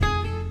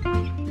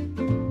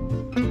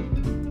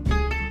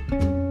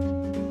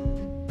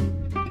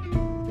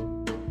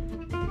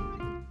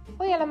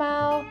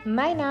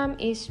mijn naam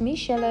is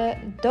Michelle,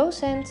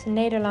 docent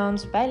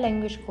Nederlands bij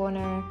Language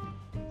Corner.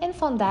 En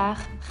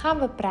vandaag gaan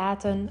we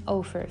praten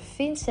over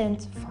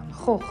Vincent van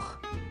Gogh.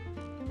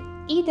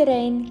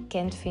 Iedereen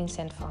kent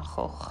Vincent van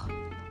Gogh.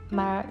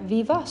 Maar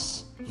wie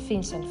was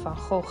Vincent van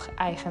Gogh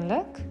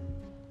eigenlijk?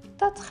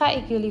 Dat ga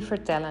ik jullie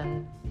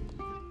vertellen.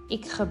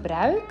 Ik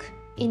gebruik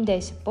in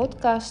deze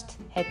podcast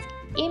het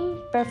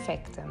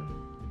imperfectum.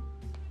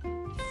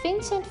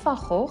 Vincent van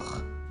Gogh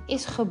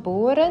is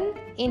geboren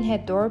in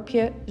het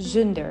dorpje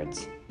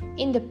Zundert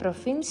in de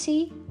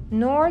provincie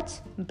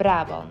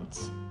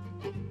Noord-Brabant.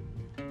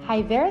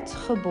 Hij werd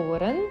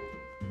geboren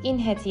in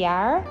het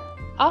jaar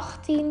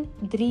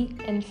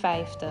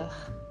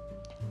 1853.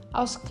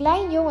 Als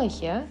klein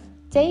jongetje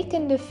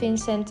tekende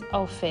Vincent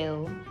al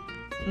veel,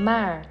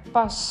 maar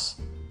pas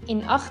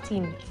in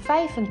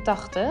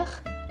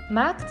 1885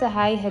 maakte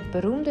hij het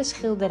beroemde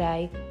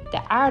schilderij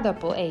De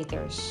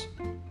Aardappeleters.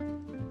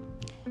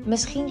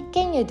 Misschien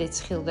ken je dit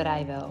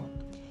schilderij wel.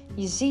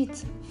 Je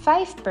ziet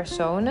 5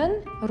 personen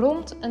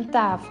rond een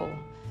tafel.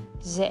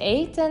 Ze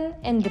eten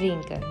en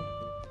drinken.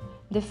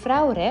 De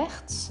vrouw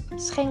rechts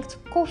schenkt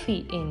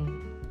koffie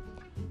in.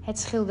 Het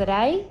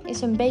schilderij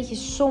is een beetje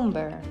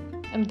somber,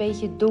 een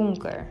beetje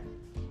donker.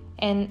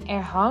 En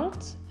er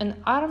hangt een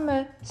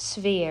arme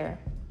sfeer.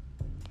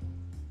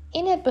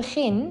 In het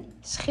begin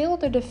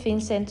schilderde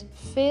Vincent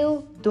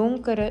veel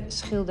donkere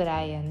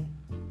schilderijen.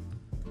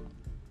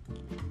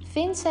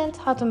 Vincent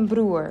had een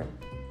broer.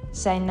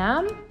 Zijn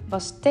naam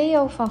was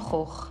Theo van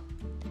Gogh.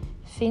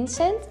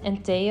 Vincent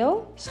en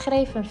Theo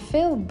schreven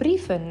veel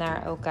brieven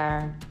naar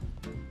elkaar.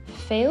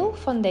 Veel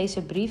van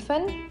deze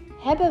brieven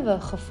hebben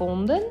we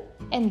gevonden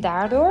en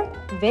daardoor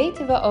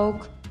weten we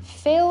ook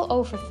veel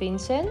over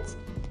Vincent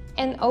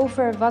en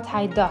over wat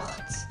hij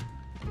dacht.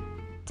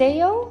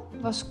 Theo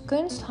was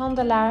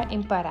kunsthandelaar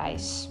in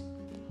Parijs.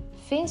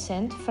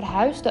 Vincent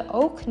verhuisde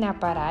ook naar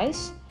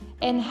Parijs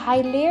en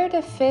hij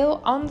leerde veel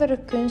andere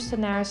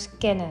kunstenaars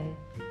kennen.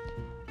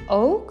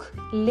 Ook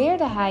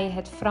leerde hij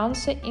het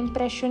Franse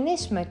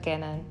impressionisme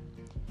kennen.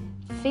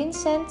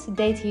 Vincent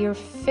deed hier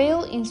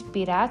veel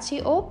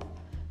inspiratie op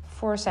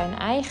voor zijn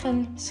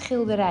eigen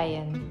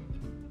schilderijen.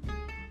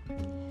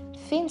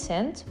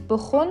 Vincent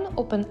begon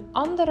op een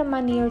andere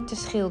manier te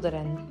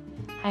schilderen.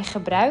 Hij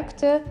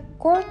gebruikte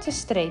korte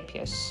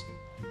streepjes.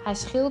 Hij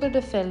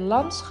schilderde veel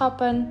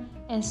landschappen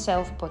en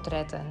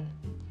zelfportretten.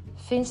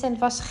 Vincent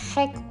was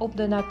gek op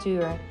de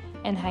natuur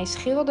en hij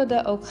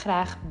schilderde ook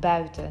graag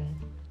buiten.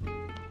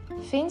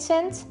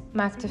 Vincent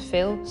maakte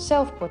veel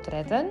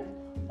zelfportretten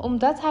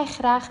omdat hij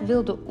graag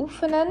wilde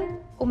oefenen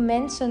om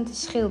mensen te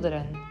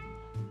schilderen.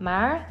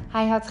 Maar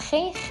hij had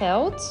geen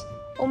geld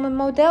om een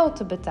model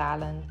te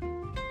betalen.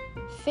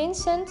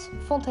 Vincent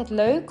vond het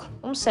leuk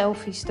om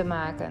selfies te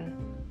maken.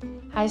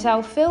 Hij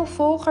zou veel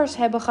volgers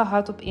hebben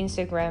gehad op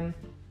Instagram.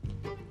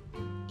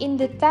 In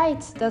de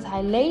tijd dat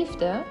hij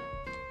leefde,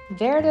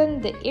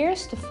 werden de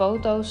eerste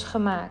foto's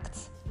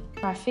gemaakt.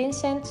 Maar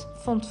Vincent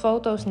vond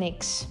foto's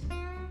niks.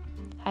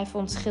 Hij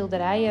vond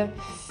schilderijen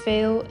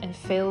veel en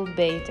veel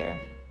beter.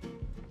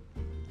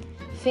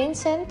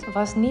 Vincent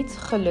was niet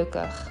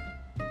gelukkig.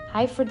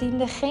 Hij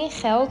verdiende geen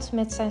geld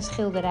met zijn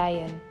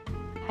schilderijen.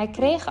 Hij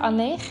kreeg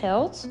alleen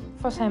geld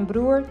voor zijn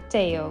broer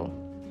Theo.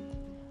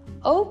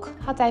 Ook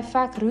had hij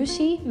vaak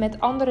ruzie met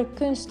andere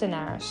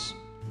kunstenaars.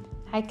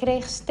 Hij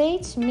kreeg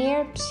steeds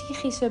meer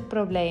psychische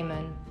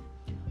problemen.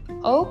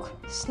 Ook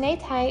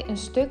sneed hij een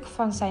stuk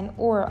van zijn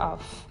oor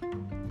af.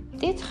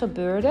 Dit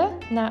gebeurde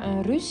na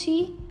een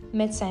ruzie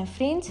met zijn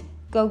vriend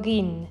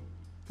Gauguin,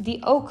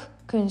 die ook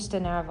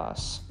kunstenaar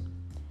was.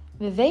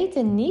 We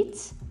weten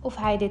niet of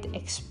hij dit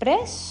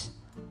expres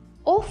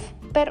of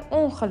per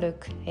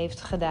ongeluk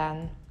heeft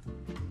gedaan.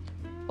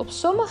 Op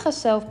sommige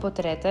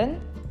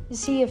zelfportretten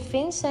zie je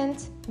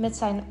Vincent met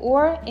zijn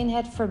oor in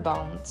het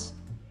verband.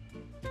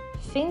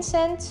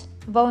 Vincent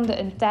woonde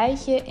een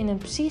tijdje in een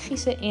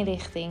psychische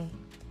inrichting.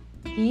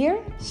 Hier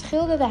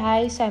schilderde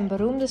hij zijn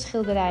beroemde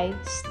schilderij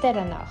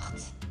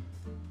Sterrennacht.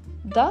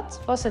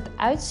 Dat was het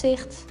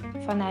uitzicht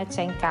vanuit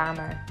zijn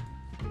kamer.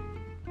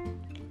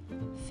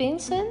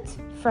 Vincent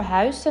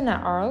verhuisde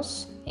naar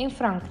Arles in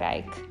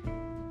Frankrijk.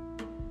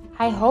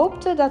 Hij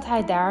hoopte dat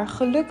hij daar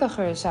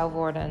gelukkiger zou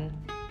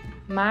worden,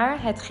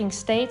 maar het ging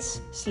steeds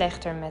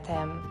slechter met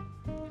hem.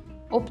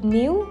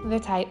 Opnieuw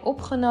werd hij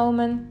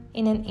opgenomen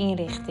in een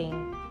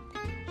inrichting.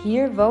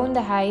 Hier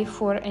woonde hij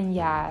voor een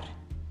jaar.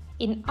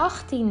 In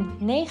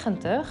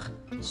 1890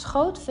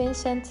 schoot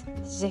Vincent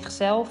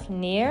zichzelf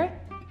neer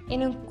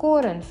in een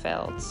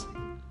korenveld.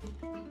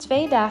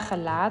 2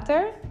 dagen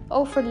later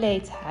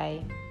overleed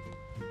hij.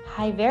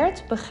 Hij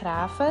werd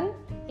begraven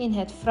in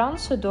het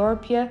Franse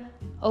dorpje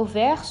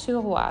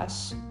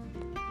Auvers-sur-Oise.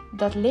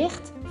 Dat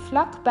ligt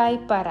vlakbij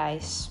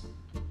Parijs.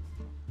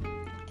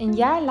 Een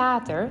jaar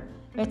later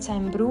werd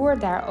zijn broer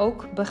daar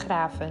ook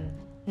begraven,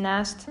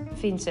 naast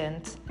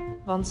Vincent,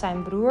 want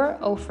zijn broer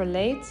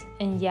overleed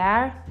een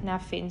jaar na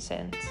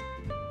Vincent.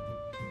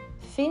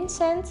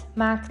 Vincent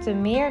maakte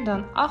meer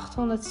dan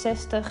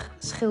 860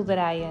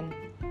 schilderijen,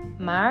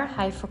 maar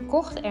hij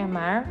verkocht er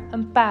maar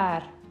een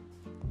paar.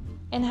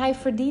 En hij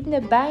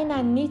verdiende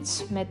bijna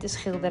niets met de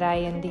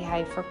schilderijen die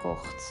hij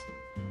verkocht.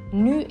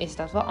 Nu is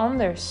dat wel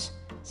anders.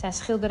 Zijn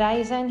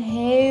schilderijen zijn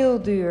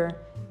heel duur.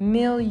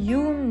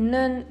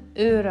 Miljoenen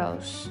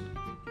euro's.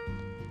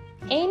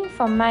 Een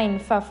van mijn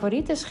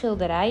favoriete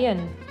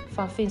schilderijen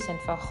van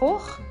Vincent van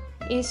Gogh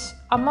is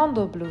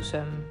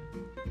Amandelbloesem.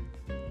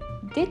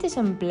 Dit is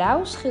een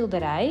blauw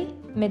schilderij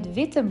met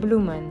witte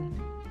bloemen.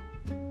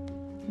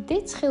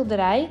 Dit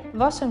schilderij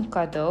was een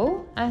cadeau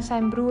aan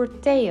zijn broer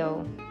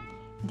Theo,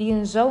 die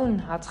een zoon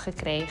had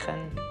gekregen.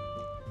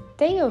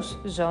 Theo's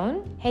zoon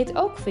heet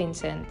ook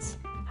Vincent.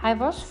 Hij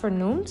was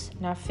vernoemd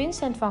naar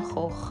Vincent van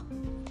Gogh.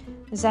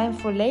 Zijn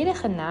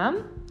volledige naam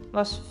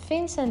was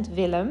Vincent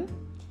Willem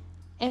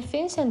en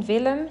Vincent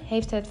Willem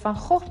heeft het Van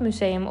Gogh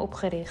Museum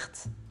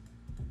opgericht.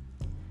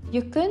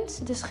 Je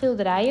kunt de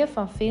schilderijen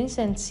van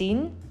Vincent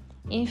zien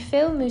in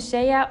veel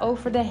musea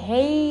over de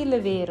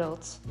hele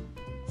wereld.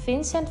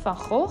 Vincent van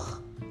Gogh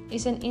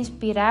is een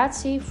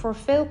inspiratie voor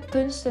veel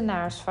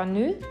kunstenaars van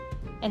nu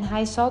en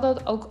hij zal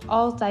dat ook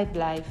altijd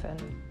blijven.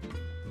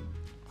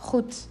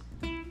 Goed,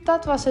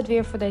 dat was het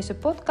weer voor deze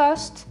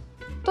podcast.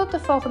 Tot de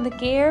volgende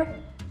keer.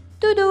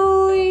 Doei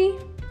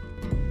doei!